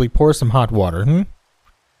it to simply pour some hot water,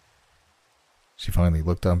 She finally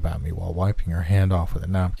looked up at me while wiping her hand off with a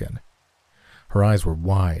napkin. Her eyes were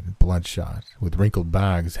wide and bloodshot, with wrinkled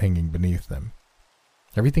bags hanging beneath them.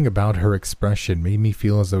 Everything about her expression made me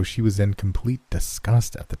feel as though she was in complete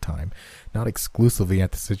disgust at the time, not exclusively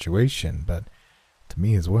at the situation, but to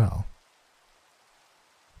me as well.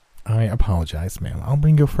 "I apologize, ma'am. I'll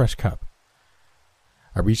bring you a fresh cup."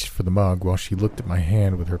 I reached for the mug while she looked at my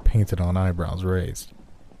hand with her painted-on eyebrows raised.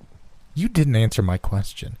 "You didn't answer my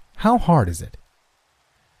question. How hard is it?"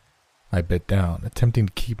 I bit down, attempting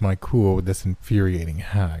to keep my cool with this infuriating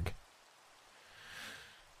hag.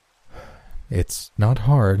 "It's not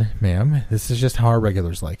hard, ma'am. This is just how our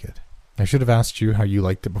regulars like it. I should have asked you how you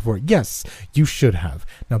liked it before." "Yes, you should have.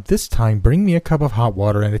 Now this time bring me a cup of hot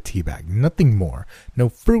water and a tea bag. Nothing more. No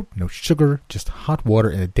fruit, no sugar, just hot water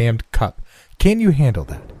in a damned cup. Can you handle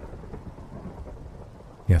that?"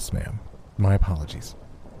 "Yes, ma'am. My apologies."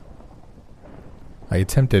 I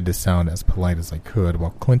attempted to sound as polite as I could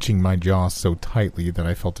while clenching my jaw so tightly that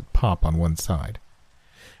I felt it pop on one side.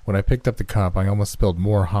 When I picked up the cup, I almost spilled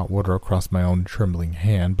more hot water across my own trembling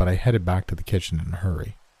hand, but I headed back to the kitchen in a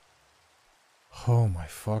hurry. "Oh my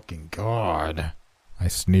fucking God," I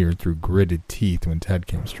sneered through gritted teeth when Ted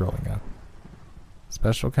came strolling up.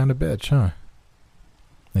 "Special kind of bitch, huh?"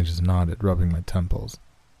 I just nodded, rubbing my temples.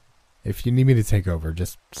 "If you need me to take over,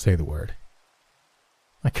 just say the word."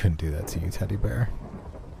 "I couldn't do that to you, teddy bear."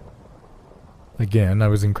 Again, I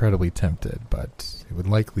was incredibly tempted, but it would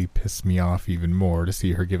likely piss me off even more to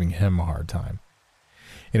see her giving him a hard time.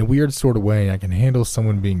 In a weird sort of way, I can handle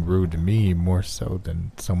someone being rude to me more so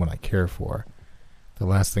than someone I care for. The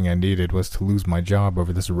last thing I needed was to lose my job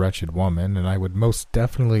over this wretched woman, and I would most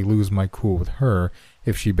definitely lose my cool with her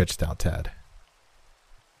if she bitched out Ted.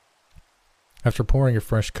 After pouring a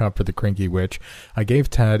fresh cup for the cranky witch, I gave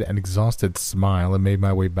Ted an exhausted smile and made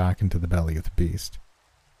my way back into the belly of the beast.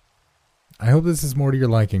 I hope this is more to your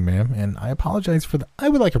liking, ma'am, and I apologize for I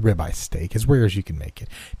would like a ribeye steak, as rare as you can make it,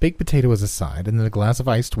 baked potato as a side, and then a glass of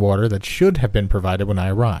iced water that should have been provided when I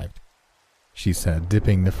arrived, she said,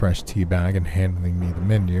 dipping the fresh tea bag and handing me the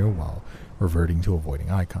menu while reverting to avoiding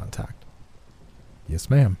eye contact. Yes,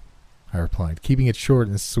 ma'am, I replied, keeping it short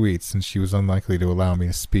and sweet since she was unlikely to allow me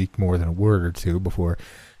to speak more than a word or two before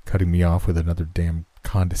cutting me off with another damn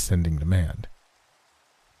condescending demand.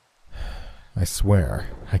 I swear,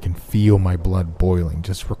 I can feel my blood boiling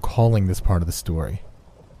just recalling this part of the story.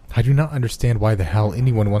 I do not understand why the hell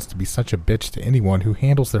anyone wants to be such a bitch to anyone who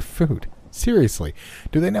handles their food. Seriously,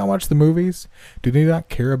 do they not watch the movies? Do they not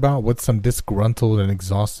care about what some disgruntled and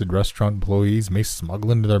exhausted restaurant employees may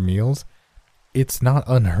smuggle into their meals? It's not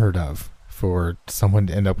unheard of for someone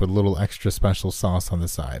to end up with a little extra special sauce on the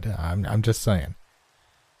side. I'm just saying.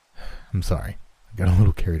 I'm sorry. I got a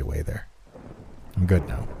little carried away there. I'm good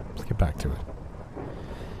now. Let's get back to it.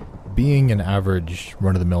 Being an average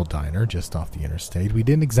run-of-the-mill diner just off the interstate, we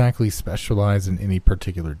didn't exactly specialize in any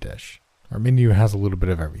particular dish. Our menu has a little bit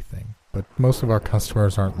of everything, but most of our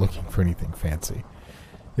customers aren't looking for anything fancy.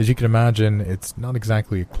 As you can imagine, it's not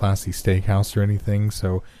exactly a classy steakhouse or anything,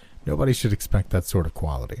 so nobody should expect that sort of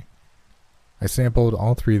quality. I sampled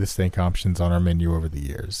all 3 of the steak options on our menu over the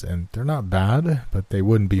years, and they're not bad, but they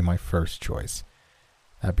wouldn't be my first choice.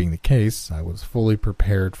 That being the case, I was fully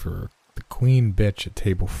prepared for the queen bitch at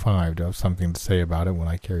table 5 to have something to say about it when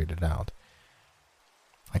I carried it out.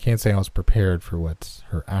 I can't say I was prepared for what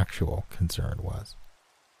her actual concern was.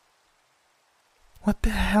 What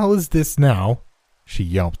the hell is this now? She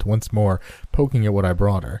yelped once more, poking at what I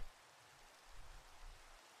brought her.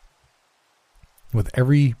 With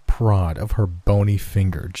every prod of her bony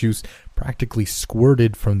finger, juice practically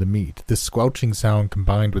squirted from the meat. The squelching sound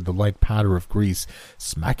combined with the light patter of grease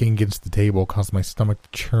smacking against the table caused my stomach to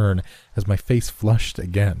churn as my face flushed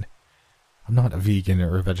again. I'm not a vegan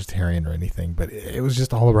or a vegetarian or anything, but it was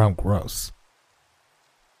just all around gross.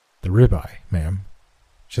 The ribeye, ma'am.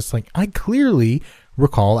 Just like, I clearly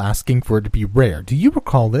recall asking for it to be rare. Do you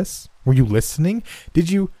recall this? Were you listening?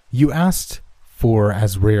 Did you asked for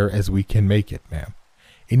as rare as we can make it, ma'am.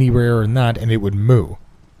 Any rarer than that, and it would moo.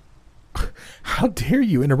 How dare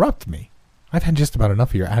you interrupt me? I've had just about enough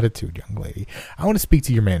of your attitude, young lady. I want to speak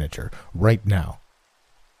to your manager right now.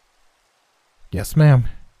 Yes, ma'am,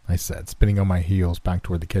 I said, spinning on my heels back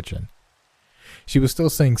toward the kitchen. She was still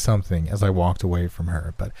saying something as I walked away from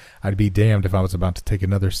her, but I'd be damned if I was about to take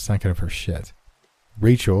another second of her shit.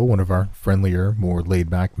 Rachel, one of our friendlier, more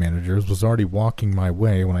laid-back managers, was already walking my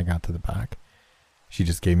way when I got to the back. She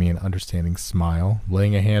just gave me an understanding smile,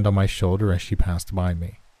 laying a hand on my shoulder as she passed by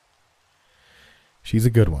me. She's a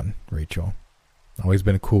good one, Rachel. Always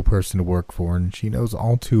been a cool person to work for, and she knows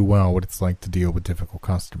all too well what it's like to deal with difficult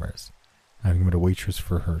customers. Having been a waitress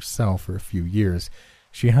for herself for a few years,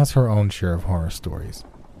 she has her own share of horror stories.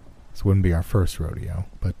 This wouldn't be our first rodeo,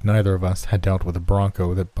 but neither of us had dealt with a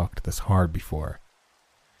bronco that bucked this hard before.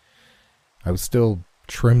 I was still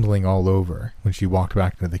trembling all over when she walked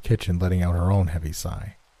back into the kitchen, letting out her own heavy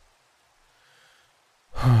sigh.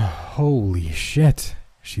 Holy shit,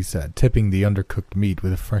 she said, tipping the undercooked meat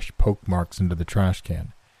with the fresh poke marks into the trash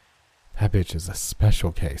can. That bitch is a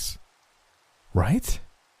special case. Right?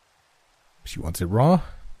 She wants it raw?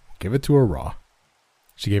 Give it to her raw.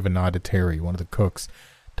 She gave a nod to Terry, one of the cooks.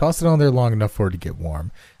 Toss it on there long enough for it to get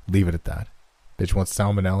warm. Leave it at that. Bitch wants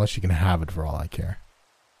salmonella, she can have it for all I care.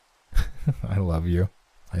 I love you,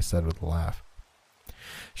 I said with a laugh.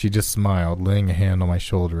 She just smiled, laying a hand on my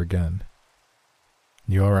shoulder again.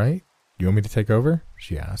 You all right? You want me to take over?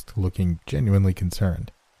 She asked, looking genuinely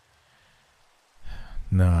concerned.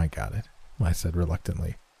 No, I got it, I said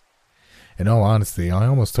reluctantly. In all honesty, I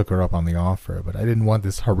almost took her up on the offer, but I didn't want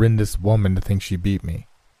this horrendous woman to think she beat me.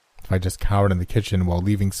 If I just cowered in the kitchen while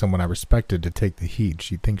leaving someone I respected to take the heat,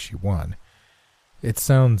 she'd think she won. It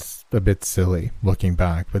sounds a bit silly, looking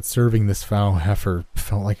back, but serving this foul heifer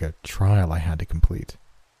felt like a trial I had to complete.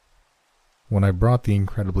 When I brought the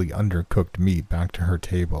incredibly undercooked meat back to her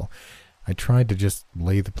table, I tried to just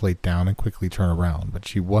lay the plate down and quickly turn around, but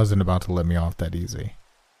she wasn't about to let me off that easy.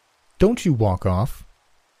 Don't you walk off,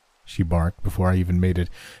 she barked before I even made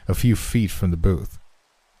it a few feet from the booth.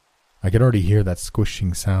 I could already hear that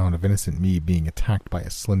squishing sound of innocent me being attacked by a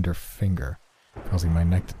slender finger, causing my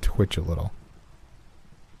neck to twitch a little.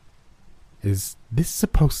 Is this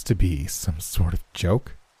supposed to be some sort of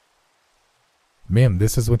joke? Ma'am,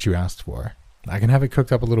 this is what you asked for. I can have it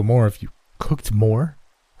cooked up a little more if you... Cooked more?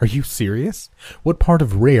 Are you serious? What part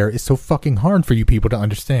of rare is so fucking hard for you people to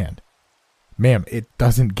understand? Ma'am, it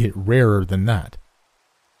doesn't get rarer than that.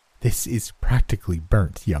 This is practically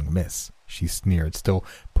burnt, young miss, she sneered, still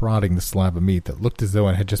prodding the slab of meat that looked as though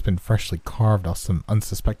it had just been freshly carved off some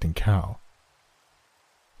unsuspecting cow.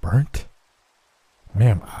 Burnt?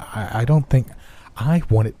 Ma'am, I don't think... I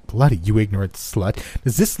want it bloody, you ignorant slut.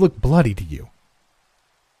 Does this look bloody to you?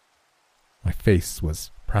 My face was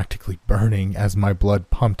practically burning as my blood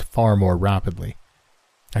pumped far more rapidly.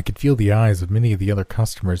 I could feel the eyes of many of the other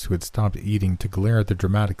customers who had stopped eating to glare at the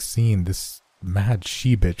dramatic scene this mad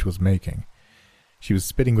she-bitch was making. She was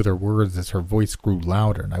spitting with her words as her voice grew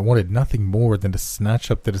louder, and I wanted nothing more than to snatch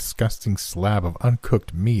up the disgusting slab of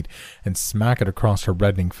uncooked meat and smack it across her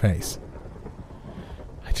reddening face.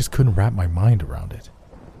 I just couldn't wrap my mind around it.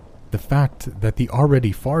 The fact that the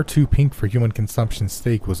already far too pink for human consumption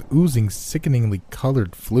steak was oozing sickeningly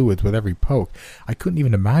colored fluids with every poke, I couldn't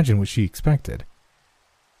even imagine what she expected.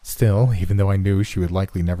 Still, even though I knew she would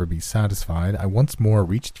likely never be satisfied, I once more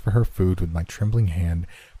reached for her food with my trembling hand,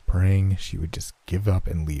 praying she would just give up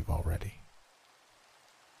and leave already.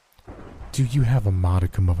 Do you have a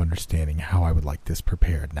modicum of understanding how I would like this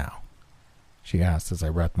prepared now? She asked as I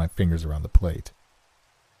wrapped my fingers around the plate.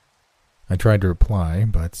 I tried to reply,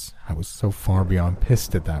 but I was so far beyond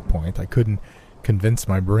pissed at that point I couldn't convince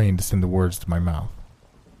my brain to send the words to my mouth.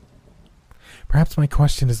 Perhaps my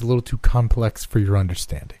question is a little too complex for your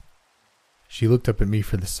understanding. She looked up at me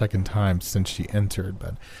for the second time since she entered,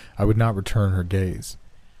 but I would not return her gaze.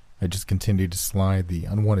 I just continued to slide the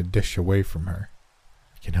unwanted dish away from her.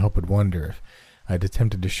 I can't help but wonder if I had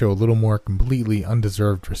attempted to show a little more completely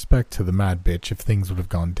undeserved respect to the mad bitch if things would have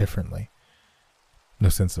gone differently. No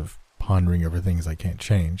sense of pondering over things I can't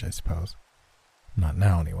change, I suppose. Not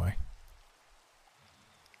now, anyway.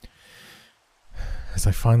 As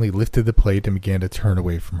I finally lifted the plate and began to turn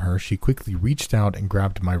away from her, she quickly reached out and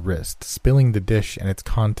grabbed my wrist, spilling the dish and its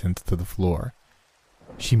contents to the floor.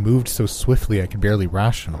 She moved so swiftly I could barely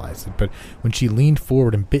rationalize it, but when she leaned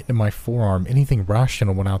forward and bit into my forearm, anything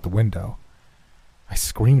rational went out the window. I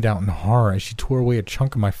screamed out in horror as she tore away a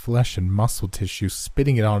chunk of my flesh and muscle tissue,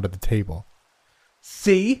 spitting it onto the table.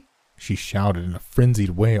 "See?" she shouted in a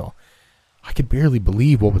frenzied wail. I could barely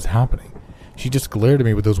believe what was happening. She just glared at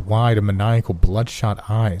me with those wide and maniacal bloodshot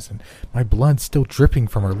eyes, and my blood still dripping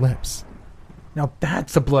from her lips. "Now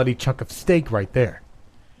that's a bloody chunk of steak right there."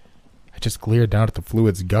 I just glared down at the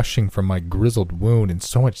fluids gushing from my grizzled wound in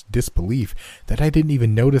so much disbelief that I didn't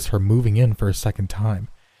even notice her moving in for a second time.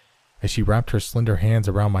 As she wrapped her slender hands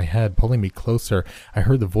around my head, pulling me closer, I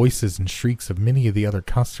heard the voices and shrieks of many of the other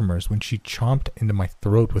customers when she chomped into my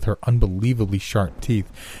throat with her unbelievably sharp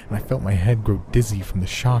teeth, and I felt my head grow dizzy from the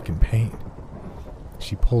shock and pain.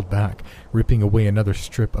 She pulled back, ripping away another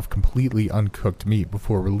strip of completely uncooked meat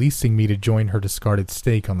before releasing me to join her discarded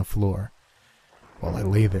steak on the floor. While I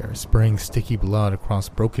lay there, spraying sticky blood across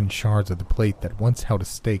broken shards of the plate that once held a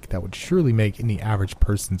steak that would surely make any average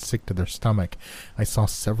person sick to their stomach, I saw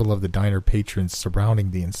several of the diner patrons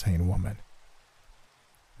surrounding the insane woman.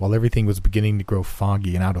 While everything was beginning to grow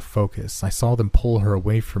foggy and out of focus, I saw them pull her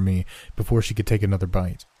away from me before she could take another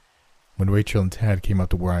bite. When Rachel and Ted came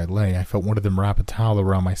up to where I lay, I felt one of them wrap a towel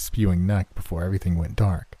around my spewing neck before everything went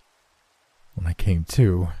dark. When I came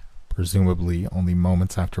to, presumably only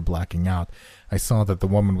moments after blacking out, I saw that the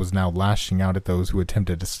woman was now lashing out at those who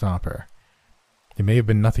attempted to stop her. It may have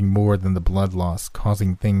been nothing more than the blood loss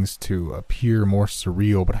causing things to appear more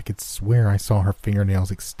surreal, but I could swear I saw her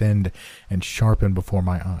fingernails extend and sharpen before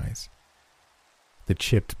my eyes. The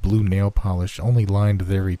chipped blue nail polish only lined the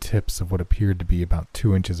very tips of what appeared to be about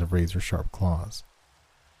 2 inches of razor-sharp claws.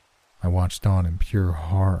 I watched on in pure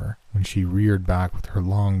horror when she reared back with her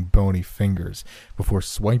long, bony fingers before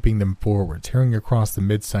swiping them forward, tearing across the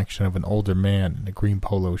midsection of an older man in a green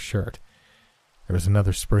polo shirt. There was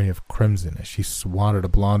another spray of crimson as she swatted a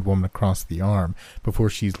blonde woman across the arm before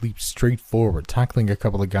she leaped straight forward, tackling a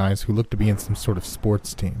couple of guys who looked to be in some sort of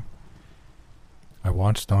sports team. I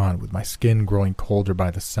watched on, with my skin growing colder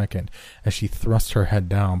by the second, as she thrust her head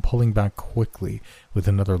down, pulling back quickly with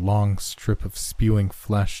another long strip of spewing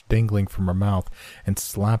flesh dangling from her mouth and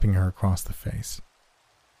slapping her across the face.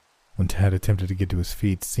 When Ted attempted to get to his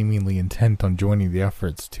feet, seemingly intent on joining the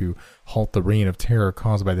efforts to halt the reign of terror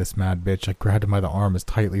caused by this mad bitch, I grabbed him by the arm as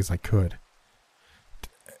tightly as I could.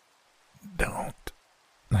 "Don't,"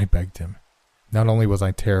 I begged him. Not only was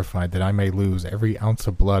I terrified that I may lose every ounce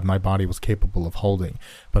of blood my body was capable of holding,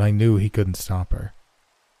 but I knew he couldn't stop her.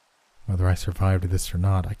 Whether I survived this or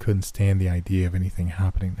not, I couldn't stand the idea of anything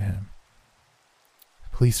happening to him.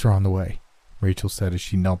 "Police are on the way," Rachel said as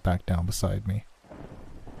she knelt back down beside me.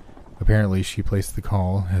 Apparently, she placed the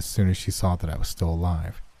call as soon as she saw that I was still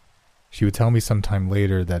alive. She would tell me sometime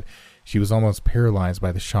later that she was almost paralyzed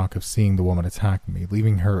by the shock of seeing the woman attack me,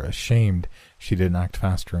 leaving her ashamed she didn't act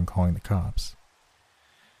faster in calling the cops.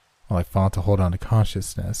 While I fought to hold on to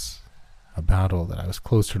consciousness, a battle that I was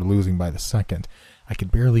closer to losing by the second, I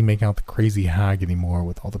could barely make out the crazy hag anymore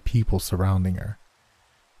with all the people surrounding her.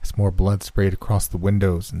 As more blood sprayed across the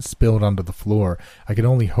windows and spilled onto the floor, I could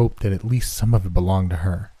only hope that at least some of it belonged to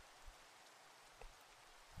her.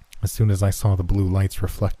 As soon as I saw the blue lights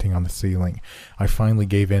reflecting on the ceiling, I finally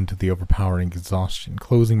gave in to the overpowering exhaustion,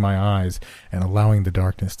 closing my eyes and allowing the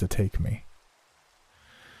darkness to take me.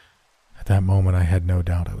 At that moment, I had no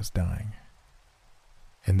doubt I was dying.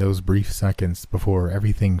 In those brief seconds before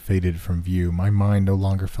everything faded from view, my mind no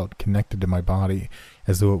longer felt connected to my body,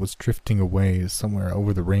 as though it was drifting away somewhere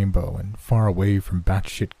over the rainbow and far away from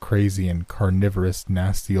batshit crazy and carnivorous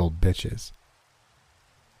nasty old bitches.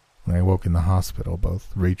 When I woke in the hospital,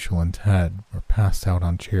 both Rachel and Ted were passed out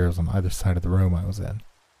on chairs on either side of the room I was in.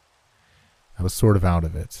 I was sort of out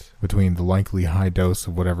of it, between the likely high dose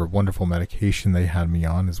of whatever wonderful medication they had me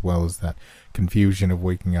on, as well as that confusion of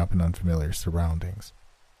waking up in unfamiliar surroundings.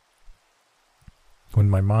 When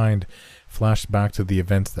my mind flashed back to the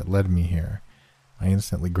events that led me here, I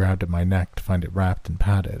instantly grabbed at my neck to find it wrapped and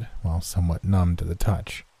padded, while somewhat numb to the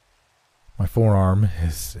touch. My forearm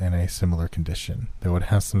is in a similar condition, though it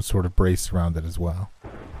has some sort of brace around it as well.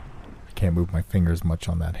 I can't move my fingers much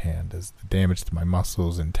on that hand, as the damage to my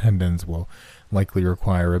muscles and tendons will likely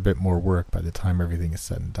require a bit more work by the time everything is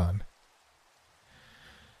said and done.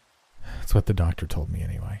 That's what the doctor told me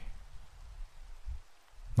anyway.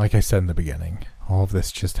 Like I said in the beginning, all of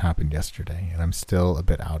this just happened yesterday, and I'm still a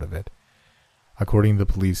bit out of it. According to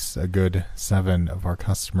the police, a good 7 of our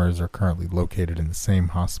customers are currently located in the same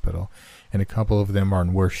hospital, and a couple of them are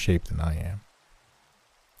in worse shape than I am.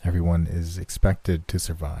 Everyone is expected to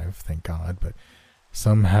survive, thank God, but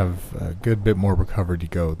some have a good bit more recovery to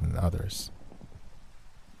go than others.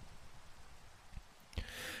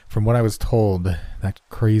 From what I was told, that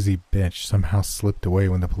crazy bitch somehow slipped away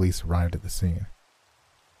when the police arrived at the scene.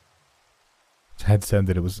 Ted said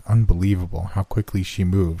that it was unbelievable how quickly she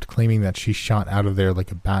moved, claiming that she shot out of there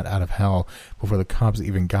like a bat out of hell before the cops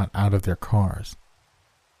even got out of their cars.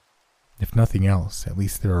 If nothing else, at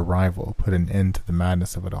least their arrival put an end to the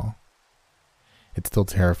madness of it all. It still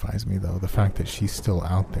terrifies me, though, the fact that she's still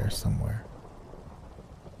out there somewhere.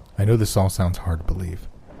 I know this all sounds hard to believe.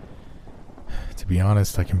 To be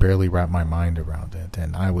honest, I can barely wrap my mind around it,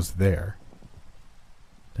 and I was there.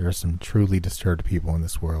 There are some truly disturbed people in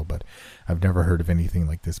this world, but I've never heard of anything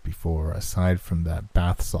like this before, aside from that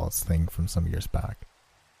bath salts thing from some years back.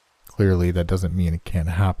 Clearly, that doesn't mean it can't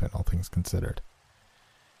happen, all things considered.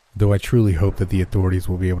 Though I truly hope that the authorities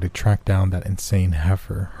will be able to track down that insane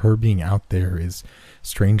heifer, her being out there is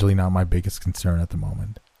strangely not my biggest concern at the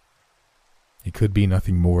moment. It could be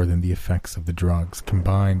nothing more than the effects of the drugs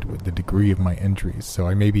combined with the degree of my injuries, so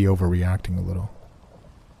I may be overreacting a little.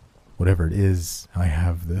 Whatever it is, I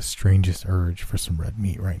have the strangest urge for some red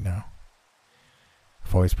meat right now.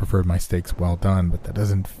 I've always preferred my steaks well done, but that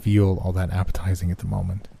doesn't feel all that appetizing at the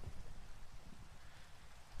moment.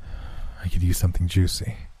 I could use something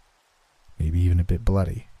juicy. Maybe even a bit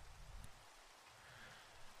bloody.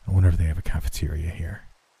 I wonder if they have a cafeteria here.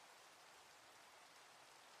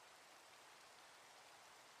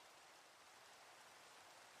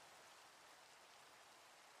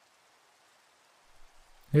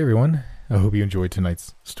 Hey everyone, I hope you enjoyed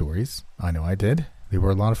tonight's stories. I know I did. They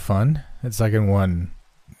were a lot of fun. That second one,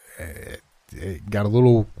 it got a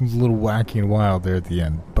little wacky and wild there at the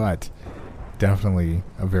end, but definitely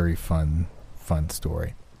a very fun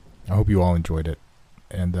story. I hope you all enjoyed it.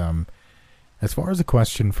 And as far as a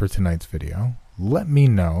question for tonight's video, let me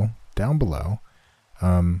know down below,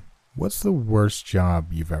 what's the worst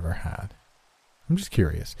job you've ever had? I'm just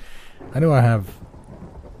curious. I know I have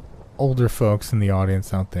older folks in the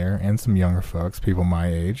audience out there and some younger folks, people my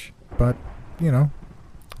age, but you know,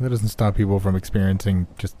 that doesn't stop people from experiencing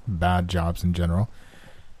just bad jobs in general.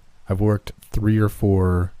 I've worked 3 or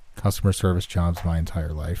 4 customer service jobs my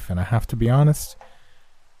entire life, and I have to be honest,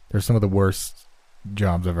 they're some of the worst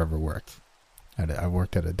jobs I've ever worked. I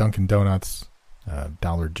worked at a Dunkin' Donuts,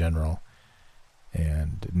 Dollar General,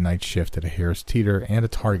 and night shift at a Harris Teeter and a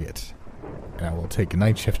Target. And I will take a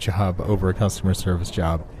night shift job over a customer service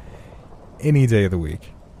job any day of the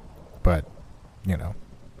week. But you know,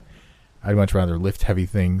 I'd much rather lift heavy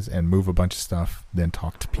things and move a bunch of stuff than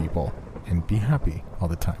talk to people and be happy all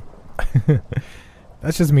the time.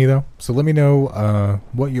 That's just me, though. So let me know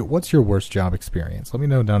what's your worst job experience. Let me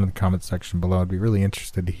know down in the comment section below. I'd be really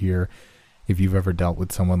interested to hear if you've ever dealt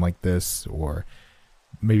with someone like this, or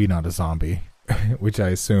maybe not a zombie, which I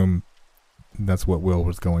assume that's what Will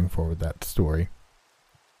was going for with that story.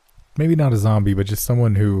 Maybe not a zombie, but just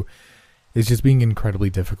someone who is just being incredibly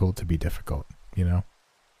difficult to be difficult, you know?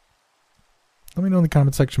 Let me know in the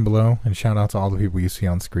comment section below, and shout out to all the people you see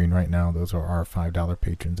on screen right now. Those are our $5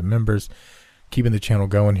 patrons and members. Keeping the channel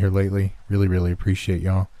going here lately. Really, really appreciate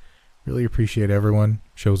y'all. Really appreciate everyone.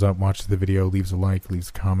 Shows up, watches the video, leaves a like, leaves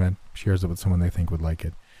a comment, shares it with someone they think would like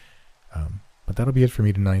it. But that'll be it for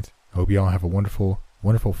me tonight. I hope you all have a wonderful,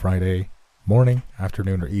 wonderful Friday morning,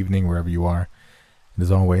 afternoon, or evening, wherever you are. And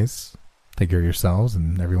as always, take care of yourselves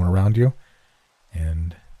and everyone around you.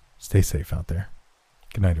 And stay safe out there.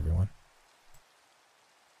 Good night, everyone.